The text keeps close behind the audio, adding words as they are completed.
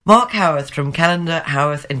Mark Howorth from Callender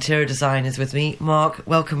Howorth Interior Design is with me. Mark,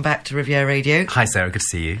 welcome back to Riviera Radio. Hi Sarah, good to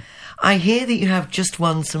see you. I hear that you have just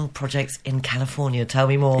won some projects in California. Tell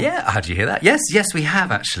me more. Yeah, how did you hear that? Yes, we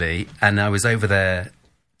have actually. And I was over there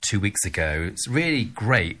 2 weeks ago. It's really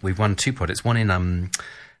great. We've won two projects. One in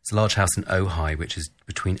it's a large house in Ojai, which is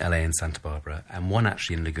between LA and Santa Barbara, and one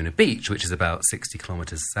actually in Laguna Beach, which is about 60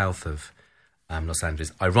 kilometers south of Los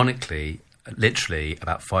Angeles. Ironically, literally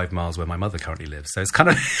about 5 miles where my mother currently lives. So it's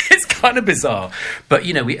kind of bizarre. But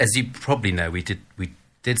you know, as you probably know, we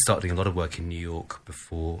did start doing a lot of work in New York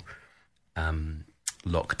before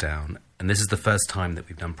lockdown, and this is the first time that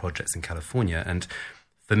we've done projects in California. And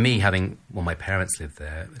for me, my parents lived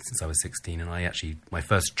there since I was 16, and my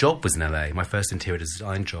first job was in LA. My first interior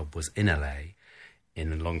design job was in LA a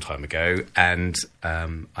long time ago, and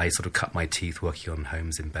I sort of cut my teeth working on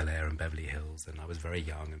homes in Bel Air and Beverly Hills, and I was very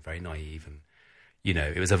young and very naive, and you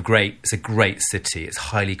know, it's a great city. It's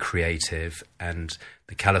highly creative, and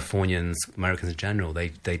the Californians, Americans in general, they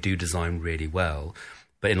do design really well.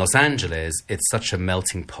 But in Los Angeles, it's such a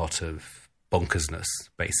melting pot of bonkersness,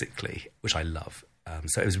 basically, which I love.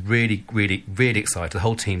 So it was really, really, really excited. The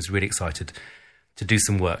whole team's really excited to do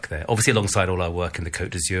some work there. Obviously, alongside all our work in the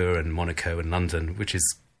Côte d'Azur and Monaco and London, which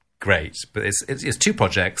is great. But it's two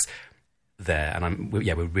projects there, and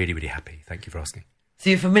we're really, really happy. Thank you for asking.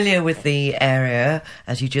 So you're familiar with the area,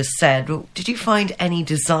 as you just said. Well, did you find any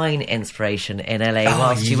design inspiration in LA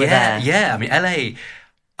whilst you were there? Yeah, LA...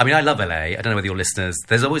 I love LA. I don't know whether your listeners...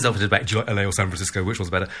 There's always often a debate, do you like LA or San Francisco? Which one's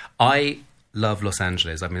better? I love Los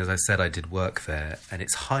Angeles. As I said, I did work there, and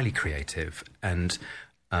it's highly creative. And,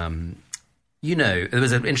 you know, there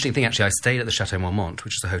was an interesting thing, actually. I stayed at the Chateau Marmont,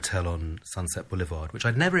 which is a hotel on Sunset Boulevard, which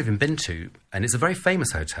I'd never even been to. And it's a very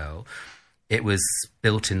famous hotel. It was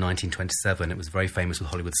built in 1927. It was very famous with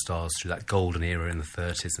Hollywood stars through that golden era in the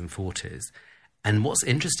 30s and 40s. And what's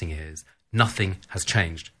interesting is nothing has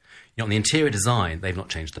changed. You know, on the interior design, they've not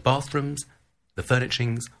changed the bathrooms, the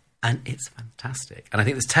furnishings, and it's fantastic. And I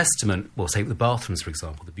think there's testament, well, say the bathrooms, for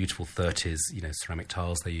example, the beautiful 30s, you know, ceramic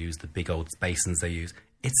tiles they use, the big old basins they use,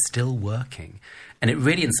 it's still working. And it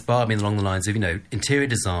really inspired me along the lines of, you know, interior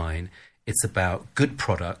design, it's about good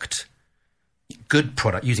product,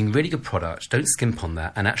 using really good product, don't skimp on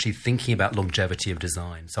that, and actually thinking about longevity of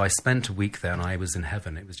design. So I spent a week there and I was in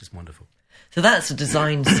heaven. It was just wonderful. So that's the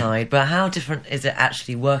design side, but how different is it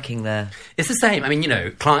actually working there? It's the same. You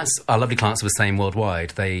know, our lovely clients are the same worldwide.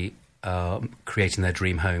 They are creating their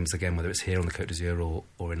dream homes, again, whether it's here on the Côte d'Azur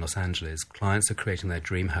or in Los Angeles. Clients are creating their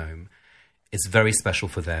dream home. It's very special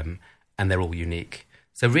for them, and they're all unique.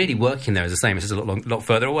 So really working there is the same. It's just a lot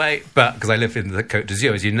further away, but because I live in the Côte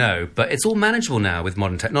d'Azur, as you know. But it's all manageable now with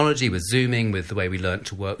modern technology, with Zooming, with the way we learnt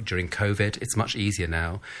to work during COVID. It's much easier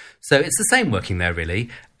now. So it's the same working there, really.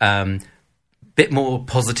 Bit more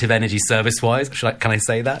positive energy service-wise. Can I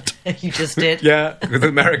say that? You just did. Yeah, with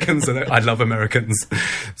Americans. I love Americans.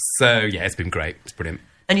 So, yeah, it's been great. It's brilliant.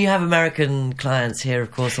 And you have American clients here,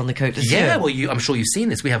 of course, on the Côte d'Azur. Yeah, well, I'm sure you've seen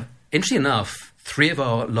this. We have, interestingly enough, 3 of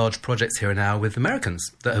our large projects here are now with Americans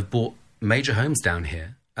that have bought major homes down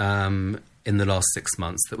here in the last 6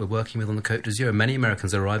 months that we're working with on the Côte d'Azur. Many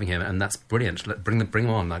Americans are arriving here, and that's brilliant. Bring them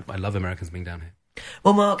on. I love Americans being down here.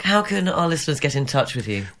 Well, Mark, how can our listeners get in touch with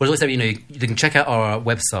you? Well, as I say, you know, you can check out our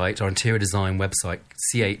website, our interior design website,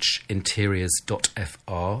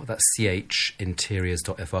 chinteriors.fr. That's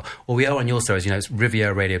chinteriors.fr. Or we are on your as you know, it's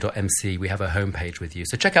rivieraradio.mc. We have a homepage with you.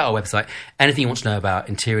 So check out our website. Anything you want to know about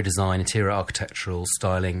interior design, interior architectural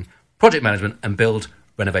styling, project management, and build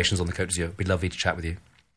renovations on the Côte d'Azur. We'd love you to chat with you.